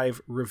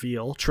PS5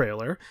 reveal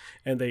trailer,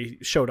 and they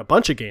showed a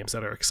bunch of games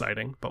that are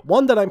exciting, but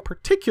one that I'm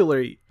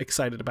particularly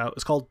excited about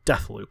is called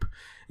Deathloop.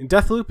 And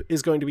Deathloop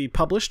is going to be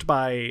published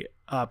by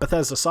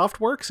Bethesda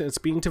Softworks, and it's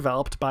being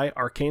developed by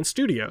Arcane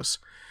Studios.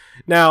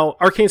 Now,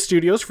 Arcane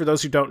Studios, for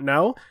those who don't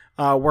know,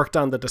 worked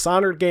on the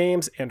Dishonored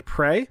games and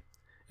Prey.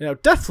 Now,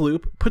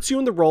 Deathloop puts you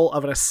in the role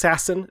of an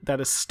assassin that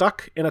is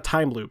stuck in a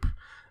time loop,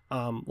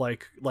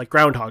 like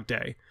Groundhog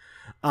Day.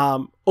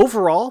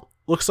 Overall,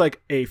 looks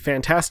like a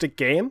fantastic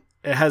game.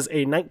 It has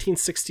a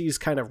 1960s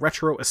kind of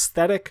retro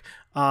aesthetic,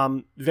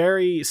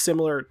 very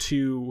similar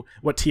to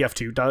what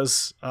TF2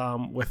 does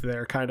with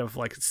their kind of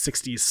like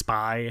 60s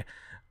spy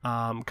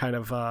kind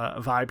of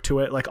vibe to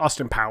it, like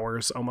Austin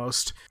Powers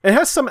almost. It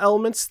has some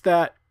elements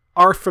that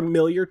are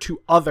familiar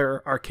to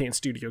other Arcane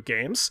Studio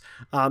games.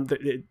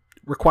 It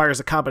requires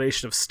a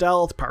combination of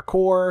stealth,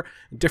 parkour,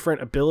 different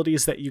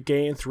abilities that you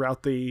gain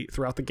throughout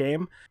the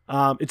game.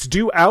 It's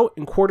due out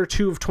in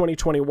Q2 of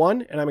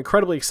 2021, and I'm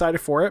incredibly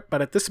excited for it,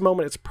 but at this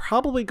moment it's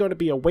probably going to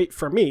be a wait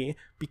for me,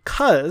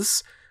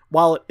 because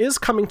while it is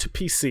coming to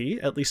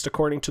PC, at least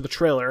according to the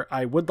trailer,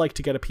 I would like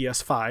to get a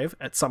PS5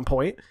 at some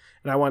point,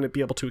 and I want to be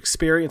able to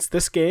experience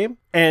this game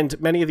and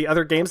many of the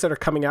other games that are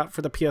coming out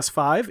for the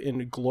PS5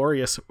 in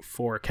glorious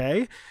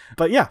 4K.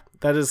 But yeah,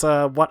 that is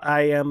what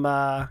I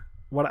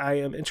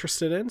am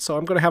interested in. So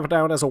I'm going to have it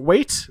down as a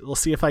wait. We'll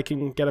see if I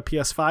can get a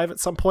PS5 at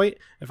some point.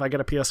 If I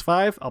get a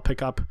PS5, I'll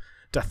pick up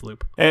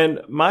Deathloop.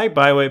 And my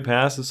Buy Wait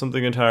Pass is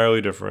something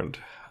entirely different.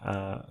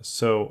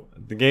 So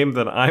the game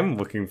that I'm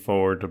looking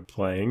forward to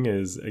playing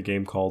is a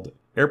game called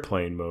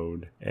Airplane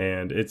Mode,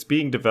 and it's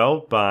being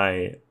developed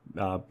by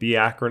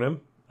B-Acronym,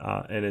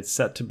 and it's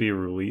set to be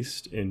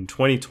released in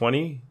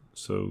 2020,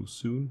 so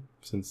soon,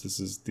 since this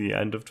is the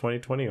end of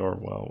 2020, or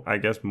well, I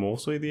guess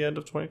mostly the end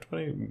of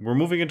 2020. We're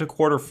moving into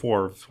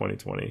Q4 of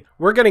 2020.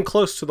 We're getting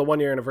close to the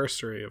 1-year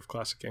anniversary of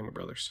Classic Gamer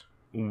Brothers.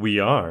 We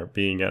are,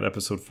 being at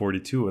episode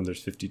 42, and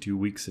there's 52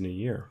 weeks in a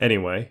year.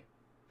 Anyway,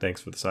 thanks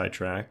for the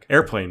sidetrack.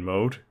 Airplane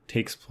mode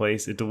takes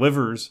place, it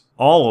delivers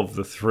all of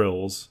the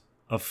thrills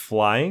of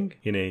flying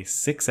in a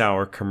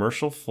 6-hour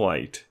commercial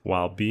flight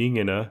while being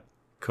in a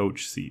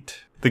coach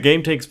seat. The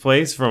game takes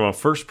place from a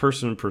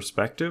first-person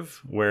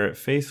perspective where it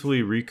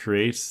faithfully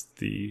recreates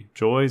the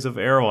joys of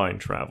airline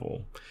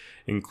travel,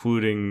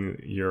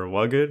 including your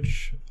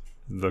luggage,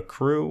 the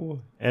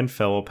crew, and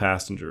fellow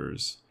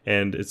passengers.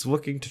 And it's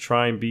looking to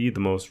try and be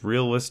the most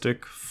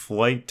realistic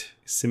flight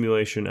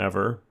simulation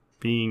ever,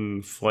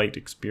 being flight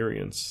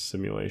experience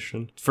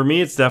simulation. For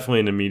me, it's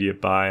definitely an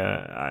immediate buy.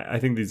 I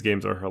think these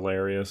games are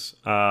hilarious.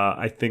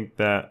 I think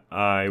that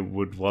I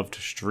would love to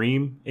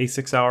stream a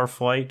 6-hour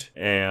flight,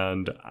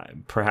 and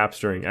perhaps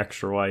during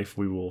Extra Life,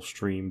 we will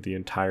stream the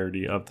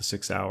entirety of the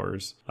 6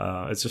 hours.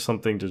 It's just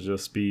something to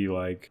just be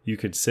like, you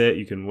could sit,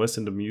 you can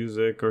listen to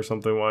music or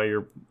something while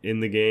you're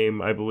in the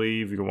game, I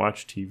believe. You can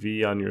watch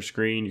TV on your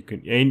screen.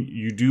 And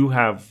you do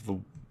have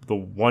the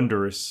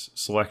wondrous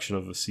selection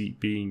of the seat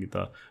being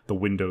the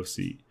window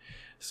seat.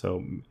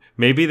 So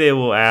maybe they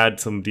will add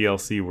some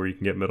DLC where you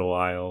can get middle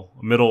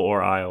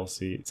or aisle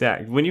seat.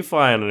 Zach, when you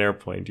fly on an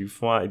airplane, do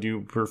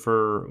you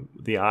prefer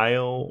the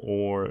aisle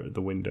or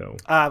the window?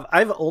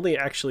 I've only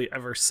actually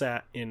ever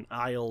sat in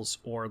aisles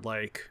or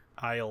like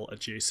aisle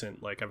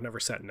adjacent. Like I've never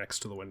sat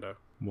next to the window.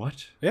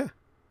 What? Yeah.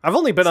 I've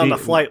only been on the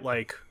flight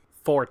like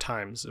 4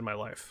 times in my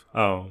life.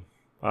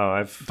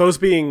 Those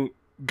being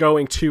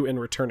going to and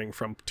returning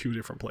from 2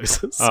 different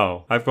places.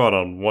 I've gone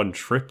on one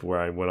trip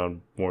where I went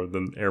on more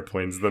than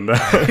airplanes than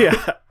that.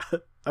 Yeah.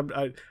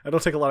 I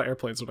don't take a lot of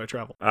airplanes when I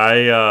travel.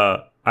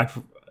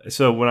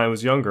 So when I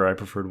was younger, I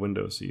preferred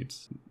window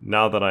seats.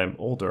 Now that I'm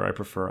older, I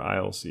prefer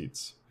aisle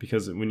seats,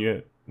 because when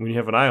you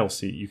have an aisle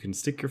seat, you can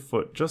stick your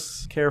foot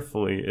just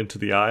carefully into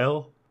the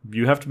aisle.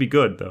 You have to be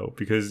good though,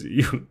 because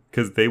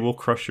they will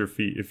crush your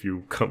feet if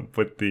you come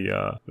with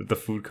the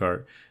food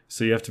cart.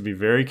 So you have to be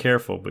very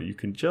careful, but you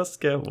can just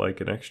get like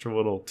an extra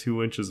little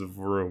 2 inches of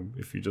room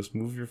if you just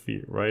move your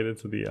feet right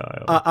into the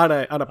aisle.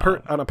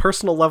 On a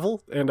personal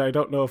level, and I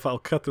don't know if I'll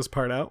cut this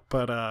part out,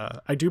 but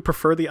I do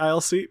prefer the aisle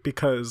seat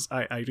because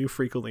I do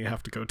frequently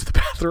have to go to the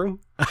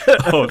bathroom.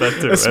 Oh, that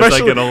too. As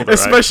I get older,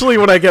 especially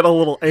when I get a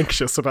little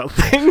anxious about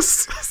things.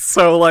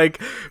 So, like,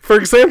 for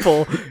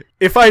example,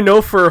 if I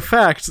know for a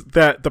fact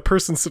that the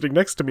person sitting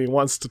next to me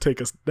wants to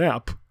take a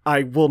nap,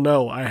 I will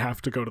know I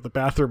have to go to the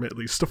bathroom at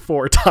least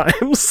 4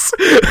 times.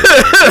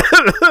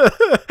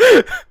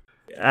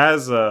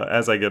 As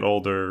I get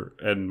older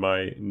and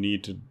my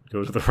need to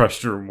go to the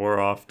restroom more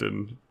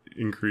often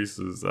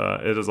increases,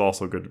 it is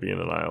also good to be in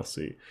an aisle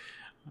seat.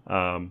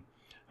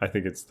 I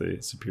think it's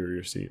the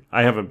superior seat.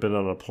 I haven't been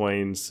on a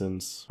plane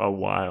since a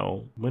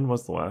while. When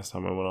was the last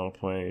time I went on a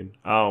plane?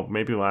 Oh,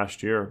 maybe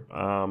last year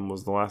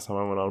was the last time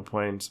I went on a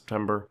plane,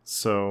 September.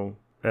 So,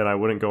 and I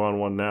wouldn't go on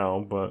one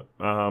now, but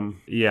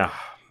yeah.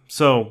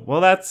 So,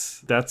 well,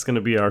 that's going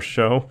to be our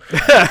show.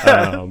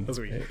 As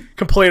we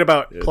complain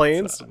about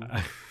planes.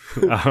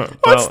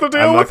 What's the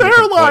deal I'm with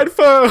airline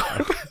food?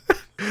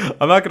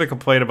 I'm not going to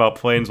complain about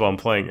planes while I'm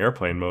playing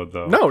airplane mode,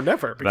 though. No,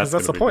 never, because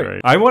that's the point.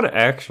 Great. I want to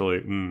actually,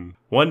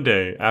 one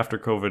day after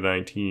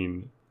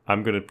COVID-19,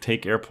 I'm going to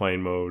take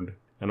airplane mode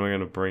and we're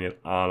going to bring it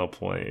on a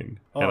plane.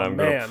 And I'm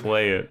going to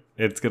play it.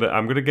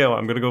 I'm going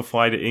to go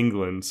fly to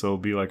England, so it'll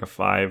be like a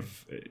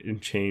 5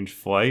 and change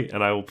flight,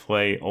 and I will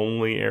play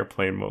only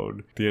airplane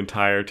mode the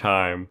entire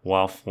time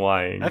while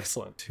flying.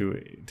 Excellent.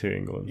 To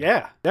England.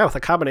 Yeah, with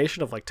a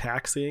combination of like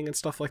taxiing and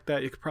stuff like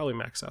that, you could probably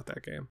max out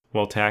that game.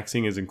 Well,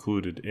 taxiing is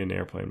included in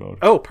airplane mode.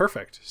 Oh,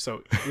 perfect.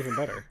 So even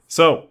better.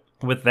 So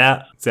with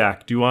that,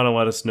 Zach, do you want to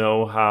let us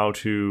know how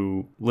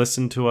to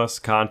listen to us,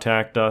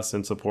 contact us,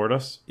 and support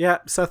us? Yeah,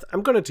 Seth,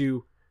 I'm going to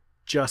do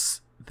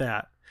just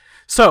that.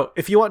 So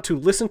if you want to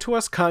listen to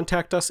us,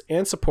 contact us,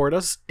 and support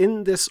us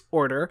in this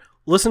order,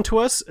 listen to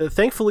us.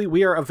 Thankfully,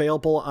 we are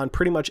available on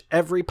pretty much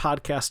every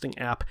podcasting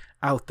app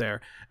out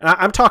there. And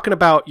I'm talking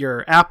about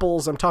your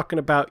Apples. I'm talking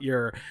about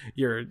your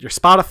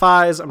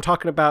Spotifys. I'm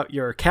talking about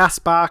your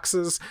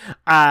Castboxes,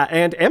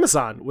 and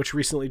Amazon, which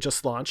recently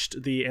just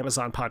launched the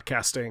Amazon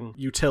podcasting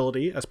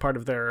utility as part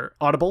of their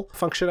Audible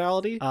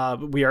functionality.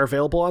 We are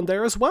available on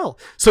there as well.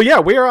 So yeah,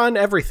 we are on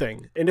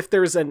everything. And if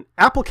there's an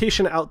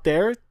application out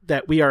there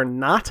that we are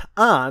not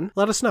on,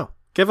 let us know.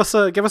 Give us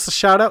a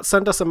shout out,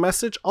 send us a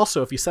message.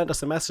 Also, if you send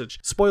us a message,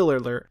 spoiler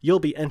alert, you'll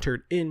be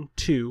entered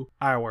into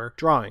our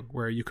drawing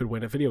where you could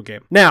win a video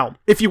game. Now,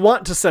 if you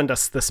want to send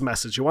us this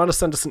message, you want to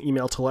send us an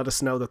email to let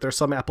us know that there's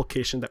some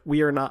application that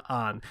we are not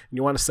on, and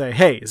you want to say,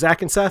 hey,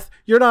 Zach and Seth,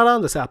 you're not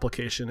on this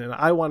application, and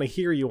I want to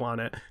hear you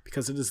on it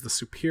because it is the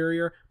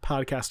superior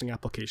podcasting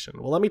application.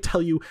 Well, let me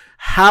tell you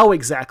how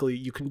exactly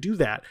you can do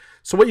that.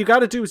 So what you got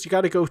to do is you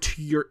got to go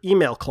to your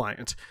email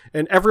client,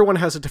 and everyone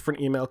has a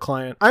different email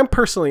client. I'm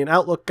personally an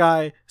Outlook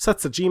guy.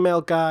 Seth's a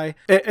Gmail guy.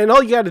 And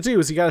all you got to do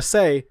is you got to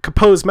say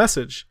compose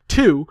message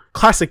to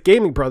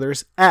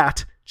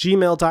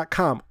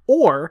classicgamingbrothers@gmail.com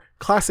or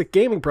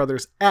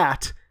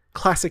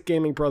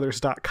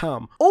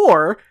classicgamingbrothers@classicgamingbrothers.com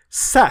or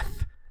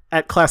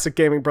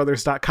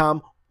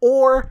Seth@classicgamingbrothers.com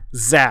or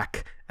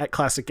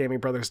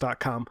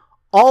Zach@classicgamingbrothers.com.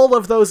 All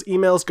of those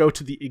emails go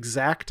to the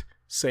exact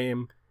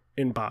same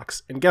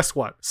inbox. And guess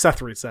what?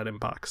 Seth reads that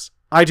inbox.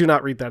 I do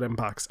not read that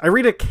inbox. I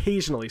read it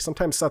occasionally.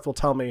 Sometimes Seth will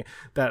tell me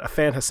that a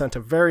fan has sent a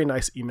very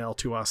nice email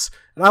to us,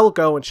 and I will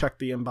go and check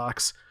the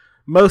inbox.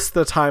 Most of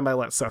the time, I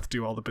let Seth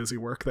do all the busy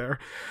work there.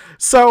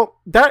 So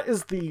that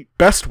is the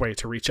best way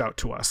to reach out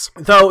to us.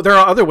 Though there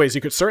are other ways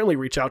you could certainly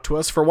reach out to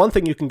us. For one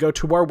thing, you can go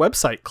to our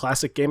website,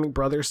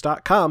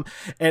 classicgamingbrothers.com.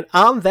 And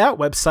on that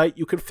website,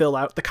 you can fill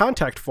out the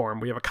contact form.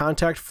 We have a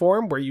contact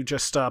form where you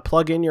just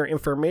plug in your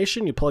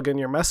information, you plug in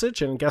your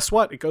message, and guess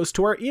what? It goes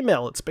to our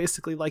email. It's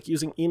basically like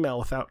using email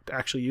without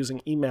actually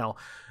using email.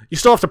 You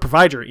still have to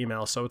provide your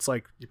email, so it's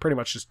like you're pretty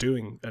much just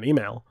doing an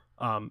email.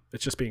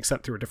 It's just being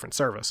sent through a different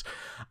service.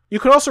 You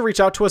can also reach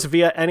out to us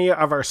via any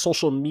of our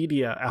social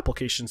media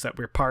applications that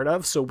we're part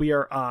of. So we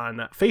are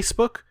on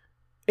Facebook,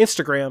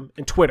 Instagram,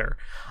 and Twitter.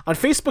 On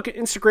Facebook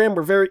and Instagram,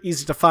 we're very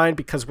easy to find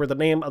because we're the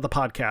name of the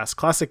podcast,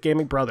 Classic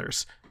Gaming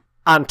Brothers.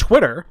 On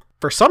Twitter,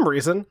 for some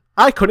reason,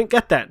 I couldn't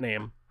get that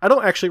name. I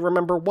don't actually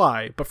remember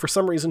why, but for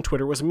some reason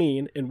Twitter was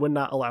mean and would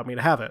not allow me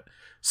to have it.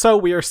 So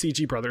we are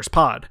CG Brothers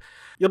Pod.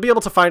 You'll be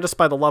able to find us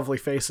by the lovely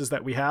faces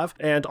that we have,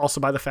 and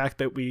also by the fact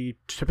that we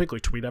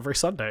typically tweet every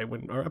Sunday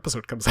when our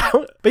episode comes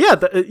out. But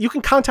yeah, you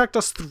can contact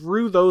us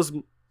through those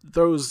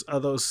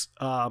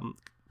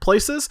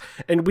places,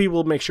 and we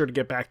will make sure to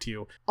get back to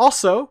you.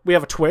 Also, we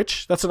have a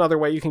Twitch. That's another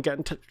way you can get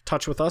in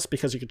touch with us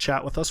because you can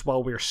chat with us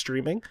while we're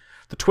streaming.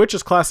 The Twitch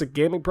is Classic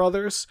Gaming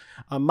Brothers.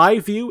 My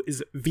view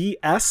is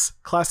VS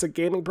Classic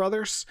Gaming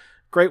Brothers.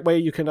 Great way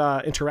you can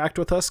interact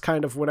with us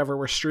kind of whenever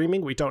we're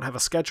streaming. We don't have a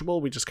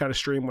schedule. We just kind of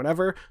stream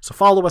whenever. So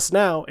follow us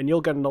now and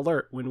you'll get an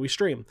alert when we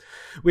stream.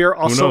 We are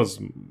also... Who knows?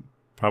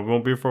 Probably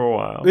won't be for a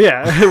while.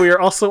 Yeah, we are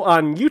also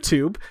on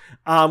YouTube,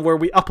 where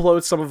we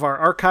upload some of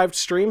our archived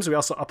streams. We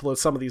also upload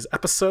some of these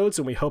episodes,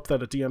 and we hope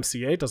that a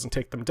DMCA doesn't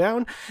take them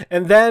down.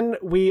 And then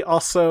we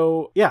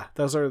also,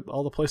 those are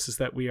all the places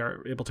that we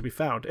are able to be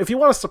found. If you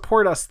want to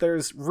support us,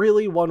 there's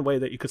really one way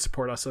that you could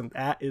support us, and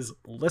that is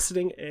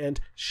listening and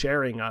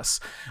sharing us.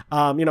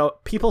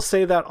 People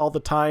say that all the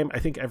time. I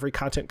think every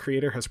content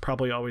creator has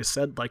probably always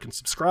said like and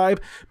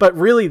subscribe, but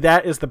really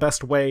that is the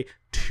best way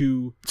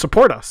to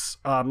support us.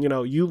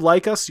 You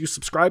like us, you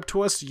subscribe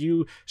to us,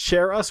 you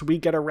share us, we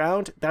get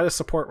around. That is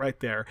support right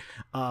there.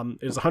 It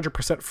is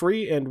 100%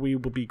 free, and we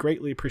will be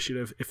greatly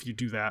appreciative if you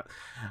do that.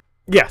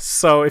 Yes,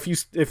 so if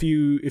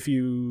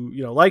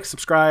you like,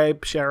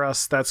 subscribe, share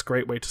us, that's a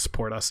great way to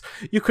support us.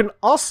 You can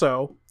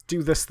also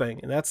do this thing,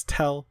 and that's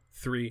tell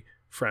 3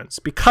 friends.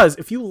 Because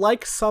if you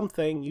like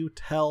something, you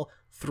tell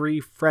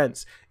 3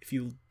 friends. If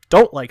you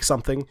don't like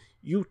something,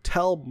 you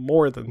tell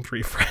more than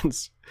 3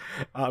 friends,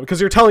 because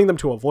you're telling them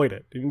to avoid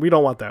it. And we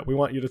don't want that. We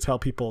want you to tell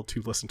people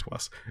to listen to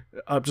us.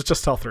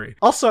 Just tell 3.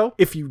 Also,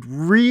 if you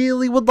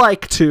really would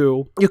like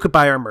to, you could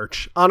buy our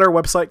merch on our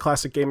website,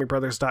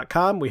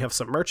 classicgamingbrothers.com. We have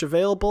some merch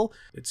available.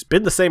 It's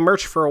been the same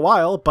merch for a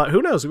while, but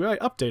who knows? We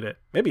might update it.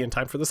 Maybe in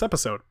time for this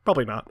episode.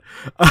 Probably not.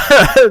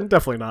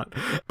 Definitely not.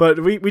 But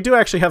we do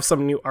actually have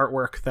some new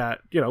artwork that,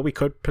 we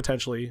could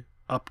potentially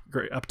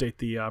update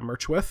the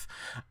merch with,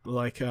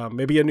 like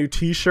maybe a new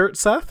t-shirt,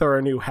 Seth, or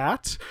a new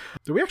hat.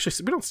 We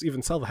don't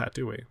even sell the hat,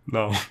 do we?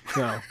 No.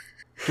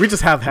 We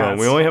just have hats.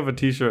 No, we only have a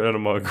t-shirt and a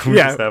mug. We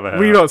just have a hat.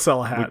 We don't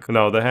sell a hat.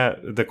 The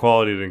hat, the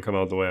quality didn't come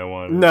out the way I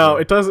wanted. No,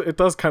 it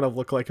does kind of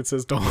look like it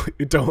says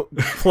don't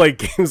play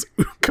games,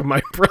 Ook,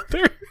 my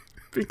brother.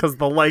 Because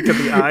the like and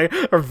the I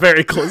are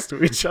very close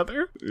to each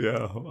other.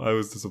 Yeah, I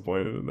was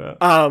disappointed in that.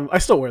 I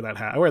still wear that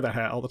hat. I wear that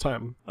hat all the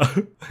time.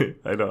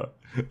 I know.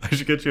 I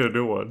should get you a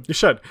new one. You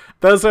should.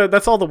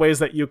 That's all the ways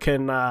that you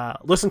can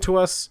listen to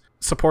us,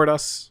 support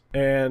us,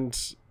 and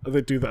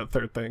do that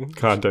third thing.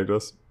 Contact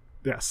us.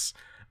 Yes.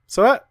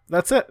 So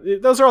that's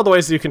it. Those are all the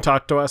ways that you can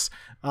talk to us,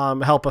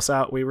 help us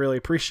out. We really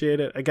appreciate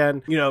it.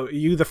 Again,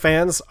 you, the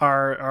fans,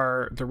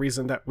 are the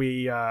reason that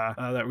we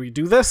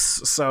do this.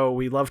 So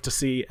we love to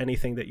see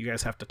anything that you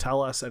guys have to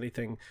tell us,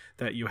 anything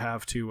that you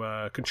have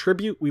to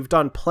contribute. We've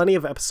done plenty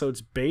of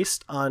episodes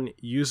based on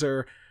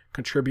user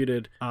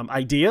contributed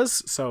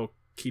ideas. So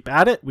keep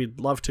at it.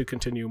 We'd love to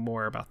continue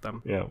more about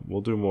them. Yeah,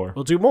 we'll do more.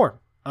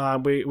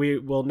 We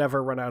will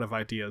never run out of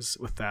ideas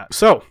with that.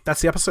 So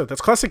that's the episode. That's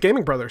Classic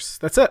Gaming Brothers.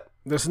 That's it.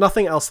 There's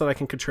nothing else that I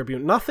can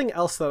contribute. Nothing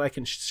else that I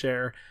can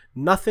share.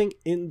 Nothing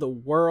in the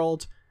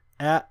world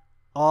at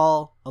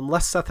all,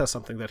 unless Seth has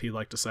something that he'd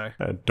like to say.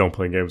 Don't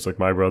play games like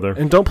my brother.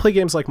 And don't play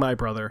games like my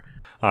brother.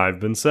 I've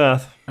been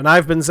Seth. And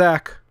I've been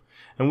Zach.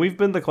 And we've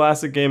been the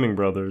Classic Gaming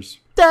Brothers.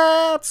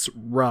 That's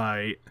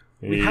right.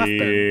 We have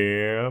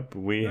been. Yep,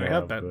 we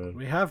have been.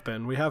 We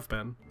have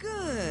been.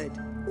 Good.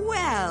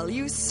 Well,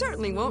 you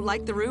certainly won't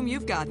like the room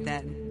you've got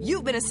then.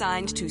 You've been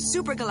assigned to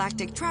Super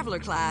Galactic Traveler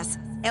Class,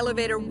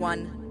 Elevator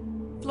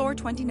 1, Floor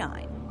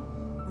 29,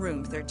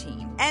 Room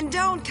 13. And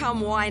don't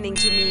come whining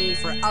to me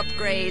for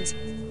upgrades,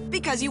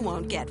 because you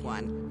won't get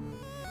one.